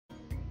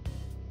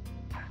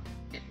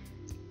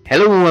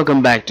Hello and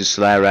welcome back to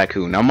Sly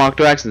Raccoon. I'm Mark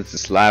Drax and this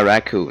is Sly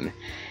Raccoon.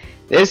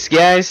 This,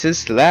 guys,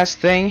 is the last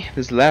thing,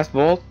 this last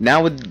vault.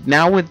 Now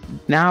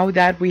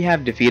that we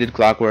have defeated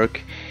Clockwork,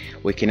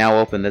 we can now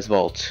open this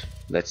vault.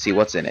 Let's see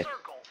what's in it.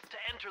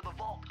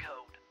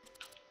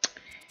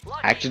 I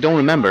actually don't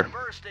remember.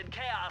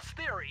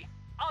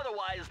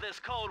 Otherwise, this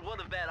code would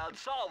have been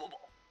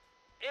unsolvable.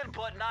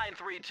 Input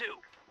 932.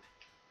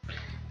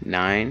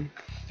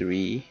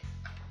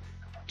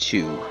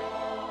 932.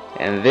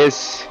 And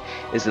this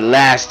is the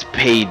last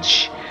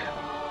page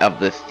of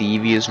the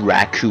Thievius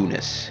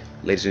Raccoonus,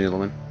 ladies and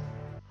gentlemen.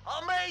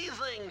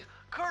 Amazing!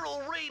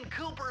 Colonel Reed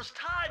Cooper's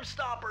time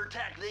stopper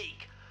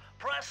technique.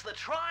 Press the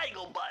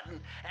triangle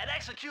button and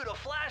execute a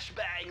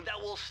flashbang that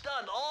will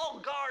stun all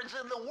guards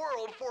in the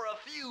world for a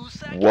few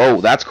seconds. Whoa,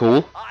 that's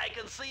cool. I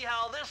can see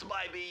how this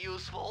might be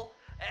useful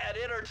and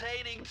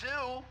entertaining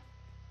too.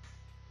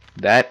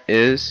 That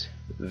is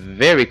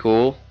very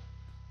cool.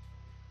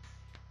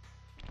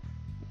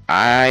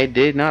 I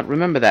did not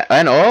remember that.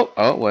 And oh,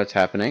 what's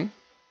happening?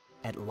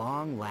 At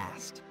long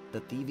last,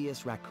 the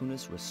Thievius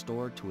Raccoonus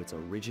restored to its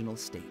original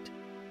state.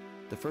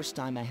 The first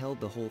time I held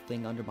the whole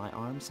thing under my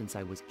arm since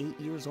I was 8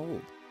 years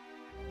old.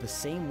 The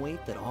same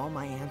weight that all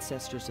my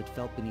ancestors had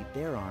felt beneath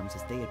their arms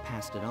as they had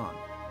passed it on.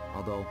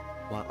 Although,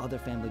 while other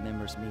family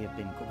members may have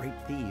been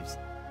great thieves,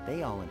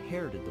 they all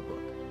inherited the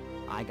book.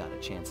 I got a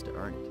chance to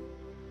earn it.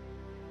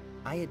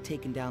 I had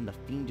taken down the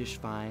Fiendish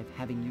Five,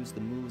 having used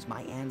the moves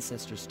my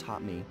ancestors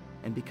taught me,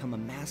 and become a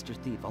master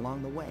thief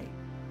along the way.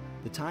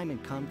 The time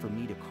had come for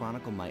me to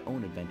chronicle my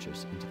own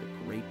adventures into the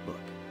great book.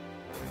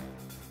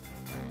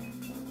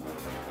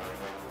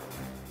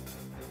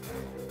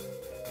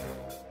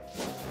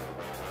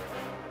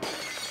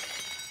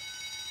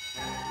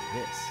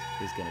 This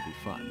is gonna be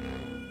fun.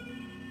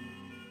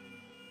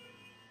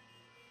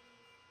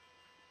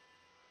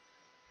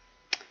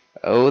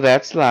 Oh,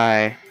 that's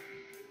Sly.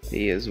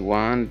 He is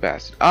one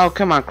bastard. Oh,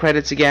 come on,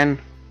 credits again.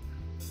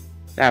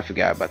 I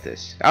forgot about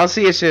this. I'll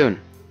see you soon.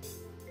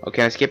 Oh,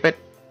 can I skip it?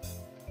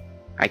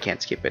 I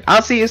can't skip it.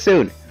 I'll see you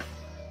soon.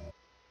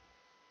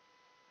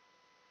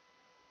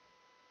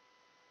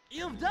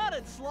 You've done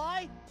it,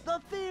 Sly!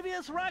 The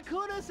Thievius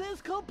Raccoonus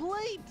is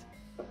complete!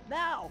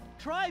 Now,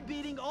 try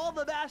beating all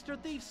the Master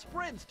Thief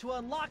sprints to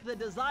unlock the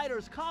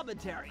designer's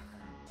commentary.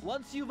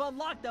 Once you've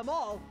unlocked them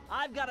all,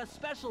 I've got a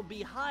special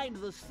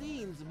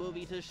behind-the-scenes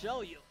movie to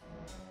show you.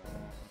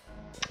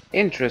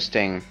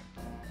 Interesting.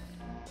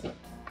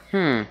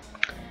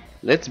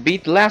 Let's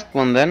beat the last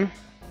one then.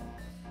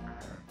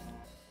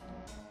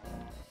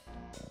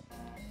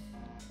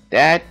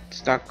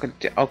 That's not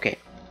good. Okay.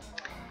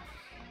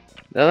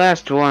 The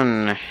last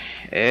one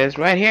is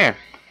right here.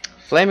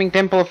 Flaming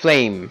Temple of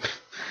Flame.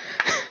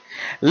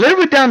 Little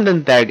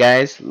redundant there,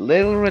 guys.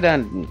 Little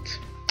redundant.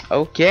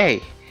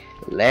 Okay.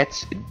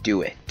 Let's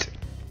do it.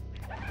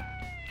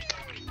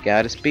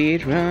 Gotta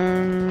speed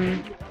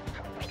run.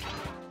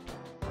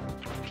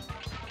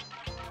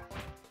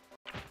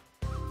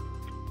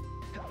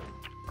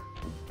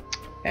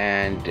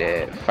 And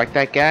fuck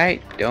that guy.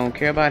 Don't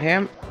care about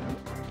him.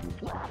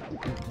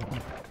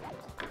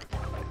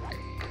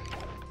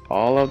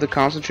 All of the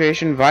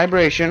concentration,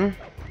 vibration.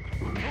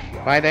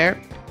 Bye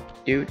there,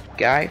 dude,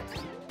 guy.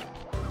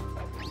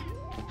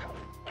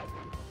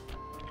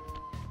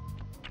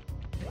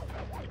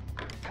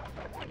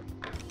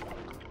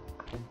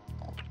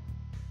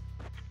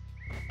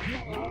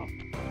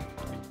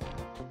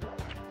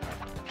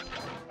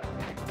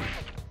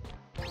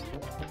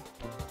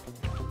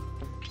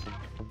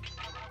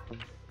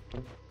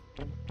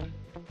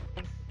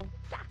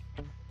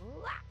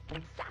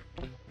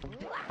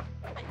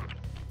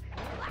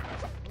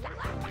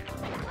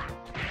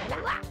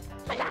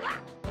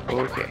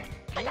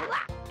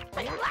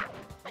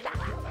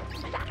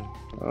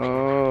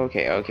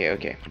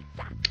 Okay.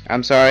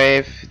 I'm sorry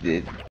if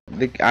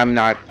I'm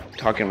not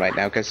talking right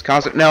now because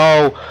constant.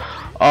 No.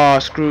 Oh,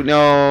 screw.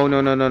 No.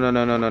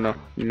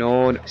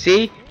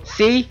 See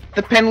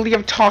the penalty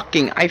of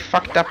talking. I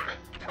fucked up.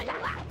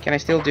 Can I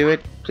still do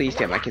it? Please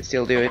tell me I can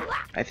still do it.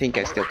 I think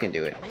I still can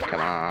do it. Come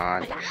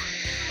on.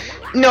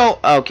 No.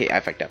 Okay, I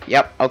fucked up.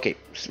 Yep. Okay.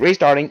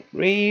 Restarting.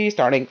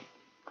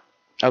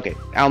 Okay,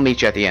 I'll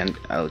meet you at the end.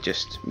 I'll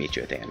just meet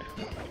you at the end.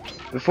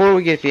 Before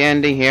we get the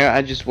ending here,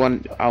 I just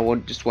wanted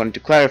to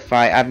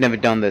clarify. I've never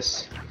done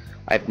this.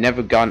 I've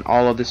never gotten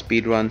all of the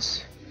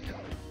speedruns,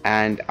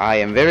 and I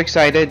am very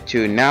excited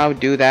to now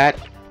do that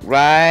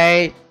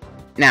right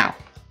now.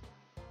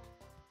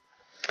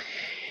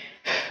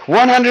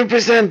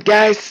 100%,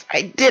 guys!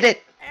 I did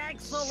it!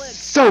 Excellent!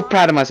 So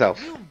proud of myself.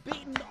 You've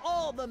beaten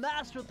all the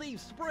Master Thief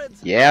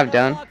sprints. Yeah, I've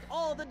done.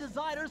 All the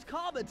designer's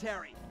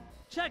commentary.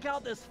 Check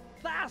out this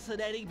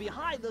fascinating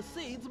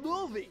behind-the-scenes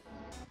movie.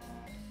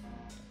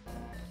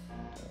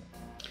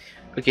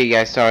 Okay,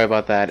 guys, sorry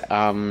about that.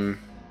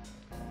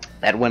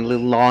 That went a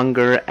little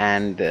longer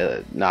and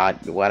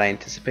not what I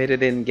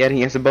anticipated in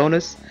getting as a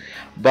bonus.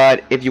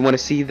 But if you want to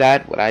see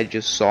that, what I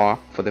just saw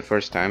for the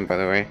first time, by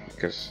the way,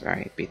 because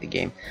I beat the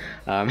game,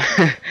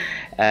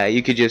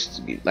 you could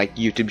just like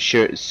YouTube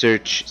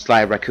search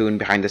Sly Raccoon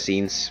behind the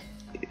scenes.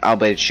 I'll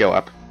bet it show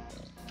up.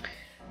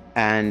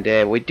 And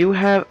we do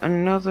have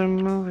another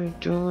movie,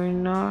 do we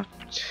not?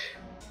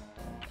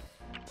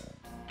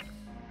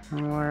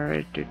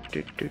 Where,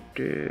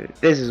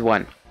 this is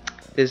one.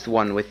 This is the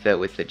one with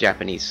the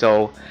Japanese.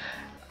 So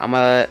I'm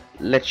gonna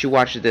let you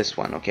watch this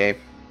one, okay?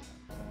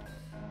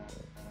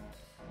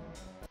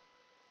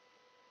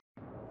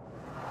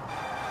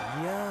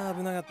 いやー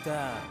危なかっ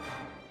た。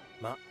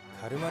ま、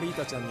カルマリー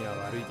タちゃんには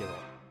悪いけど、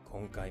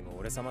今回も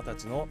俺様た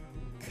ちの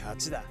勝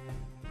ちだ。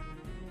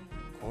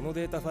この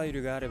データファイ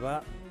ルがあれ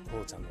ば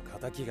父ちゃんの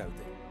敵が撃て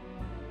る。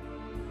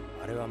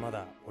あれはま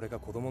だ俺が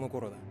子供の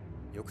頃だ。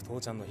よく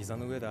父ちゃんの膝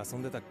の上で遊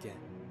んでたっけ。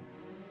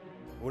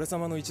俺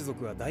様の一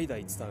族は代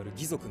々伝わる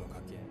義族の家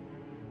系。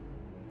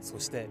そ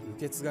して受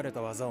け継がれ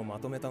た技をま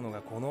とめたの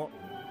がこの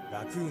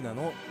ラクーナ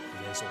の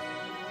秘伝書だ。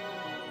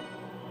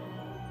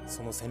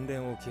その洗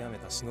練を極め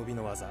た忍び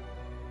の技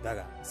だ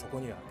が、そこ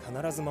には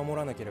必ず守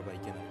らなければい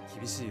けない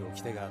厳しい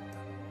掟があった。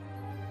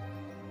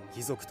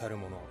義族たる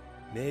者、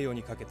名誉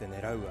にかけて狙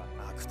うは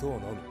悪党の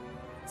み、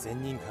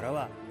善人から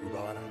は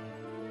奪わない。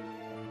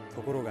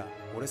ところが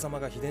俺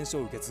様が秘伝書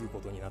を受け継ぐこ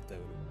とになった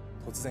夜、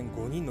突然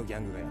5人のギャ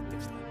ングがやって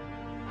きた。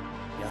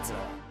奴ら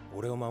は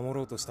俺を守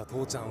ろうとした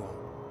父ちゃんを、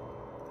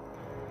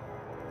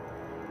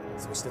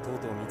そしてとう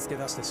とう見つけ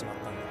出してしまっ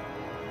たんだ。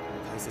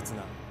大切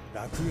な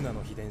ラクーナ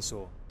の秘伝書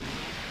を。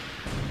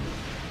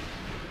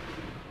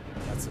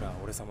奴らは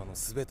俺様の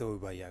全てを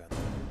奪いやがった。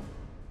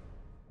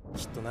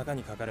きっと中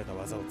に書かれた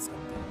技を使って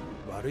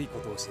悪いこ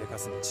とをしでか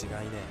すに違い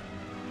ねえ。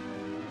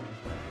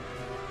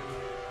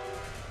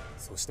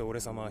そして俺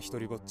様は一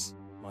人ぼっち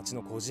町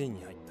の孤児院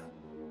に入った。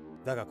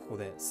だがここ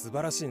で素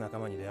晴らしい仲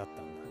間に出会っ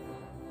たんだ。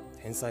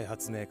天才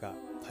発明家、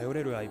頼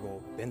れる相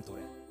棒ベント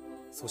レー、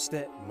そし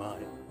てマー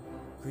レ。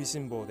食いし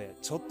ん坊で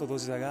ちょっとド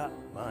ジだが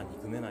まあ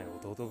憎めない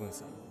弟分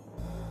さ。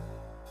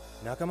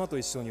仲間と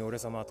一緒に俺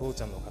様は父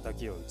ちゃんの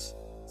敵を討ち、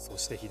そ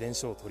して秘伝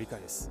書を取り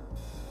返す。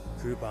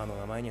クーパーの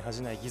名前に恥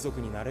じない義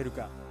族になれる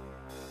か、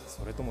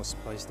それとも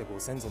失敗してご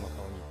先祖の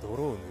顔に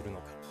泥を塗るの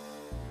か。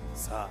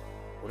さあ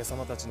俺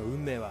様たちの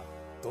運命は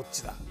どっ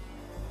ちだ。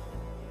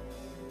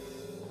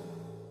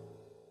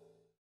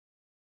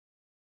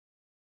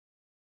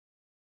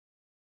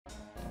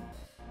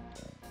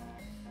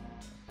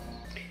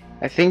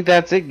I think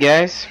that's it,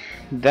 guys.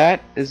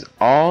 That is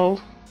all.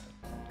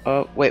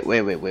 Wait a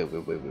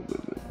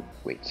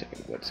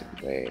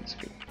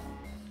second.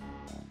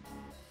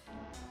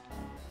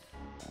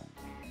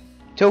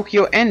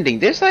 Tokyo ending.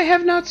 This I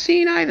have not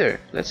seen either.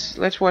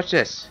 Let's watch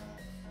this.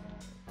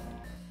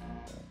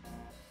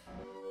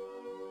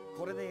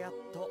 これでやっ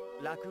と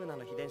ラクーナ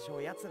の秘伝書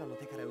を奴らの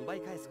手から奪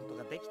い返すこと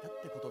ができた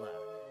ってことだ。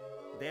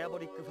デアボ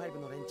リック5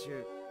の連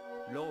中、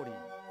ローリ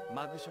ー、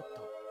マグショット、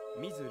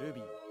ミズ・ルビ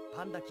ー、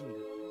パンダキング、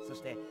そ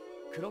して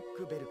クロッ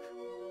クベルク。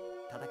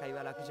戦い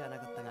は楽じゃな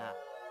かったが、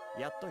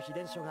やっと秘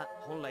伝書が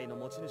本来の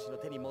持ち主の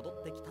手に戻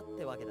ってきたっ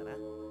てわけだな。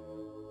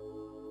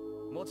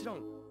もちろ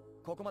ん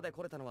ここまで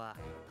来れたのは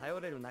頼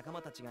れる仲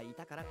間たちがい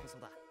たからこそ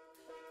だ。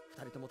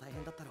二人とも大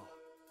変だったろう。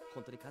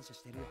本当に感謝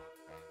してるよ。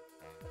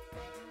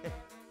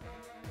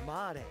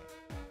マーレ、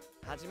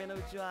初めの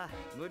うちは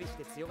無理し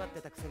て強がっ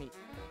てたくせに、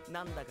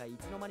なんだかい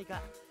つの間に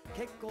か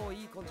結構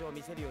いい根性を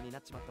見せるようにな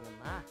っちまったもん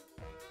な。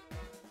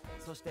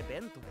そしてベ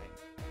ントレ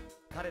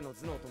ー、彼の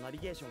頭脳とナビ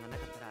ゲーションがな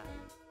かったら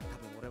多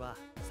分俺は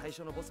最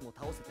初のボスも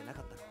倒せてな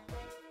かったろう。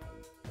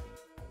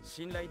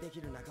信頼でき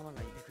る仲間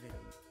がいてくれる、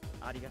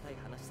ありがたい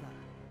話さ。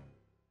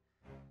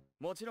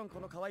もちろんこ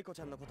の可愛い子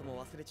ちゃんのこと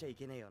も忘れちゃい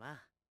けねえよな。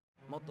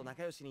もっと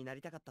仲良しにな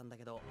りたかったんだ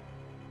けど、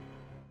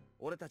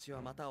俺たち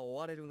はまた追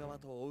われる側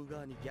と追う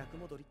側に逆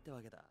戻りって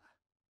わけだ。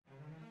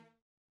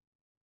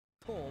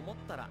と思っ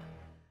たら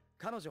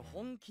彼女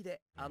本気で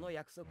あの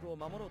約束を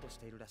守ろうとし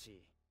ているらし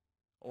い。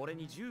俺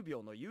に10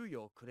秒の猶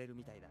予をくれる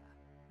みたいだ。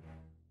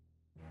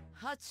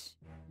8、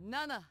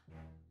7、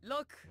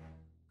6、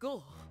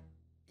5、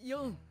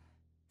4、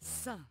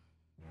3、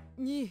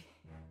2、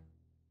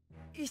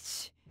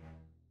1。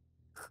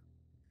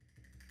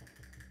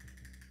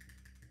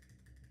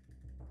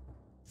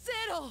ゼ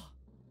ロ。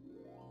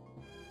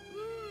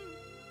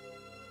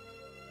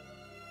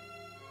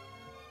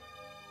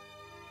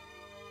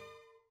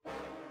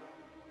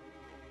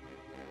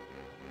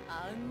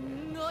あ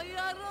の野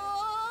郎。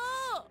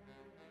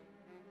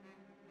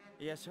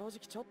いや正直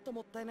ちょっと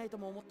もったいないと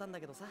も思ったんだ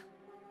けどさ。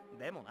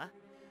でもな、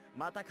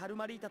またカル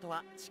マリータと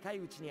は近い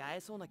うちに会え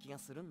そうな気が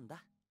するん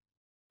だ。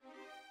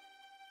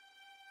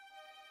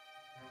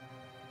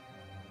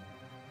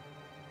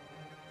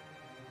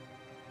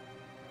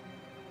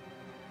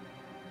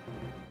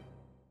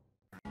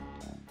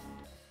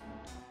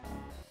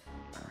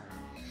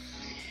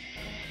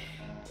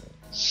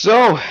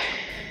So,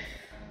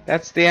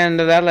 that's the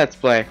end of that Let's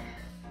Play.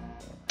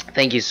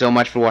 Thank you so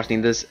much for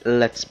watching this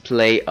Let's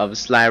Play of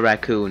Sly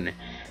Raccoon.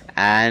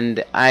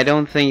 And I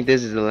don't think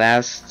this is the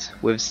last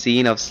we've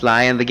seen of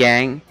Sly and the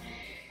gang.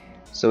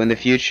 So in the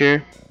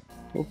future,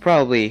 we'll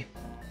probably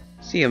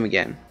see him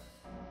again.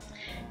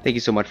 Thank you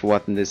so much for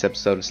watching this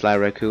episode of Sly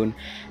Raccoon.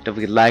 Don't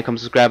forget to like,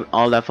 comment, subscribe,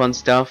 all that fun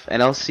stuff.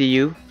 And I'll see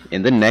you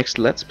in the next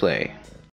Let's Play.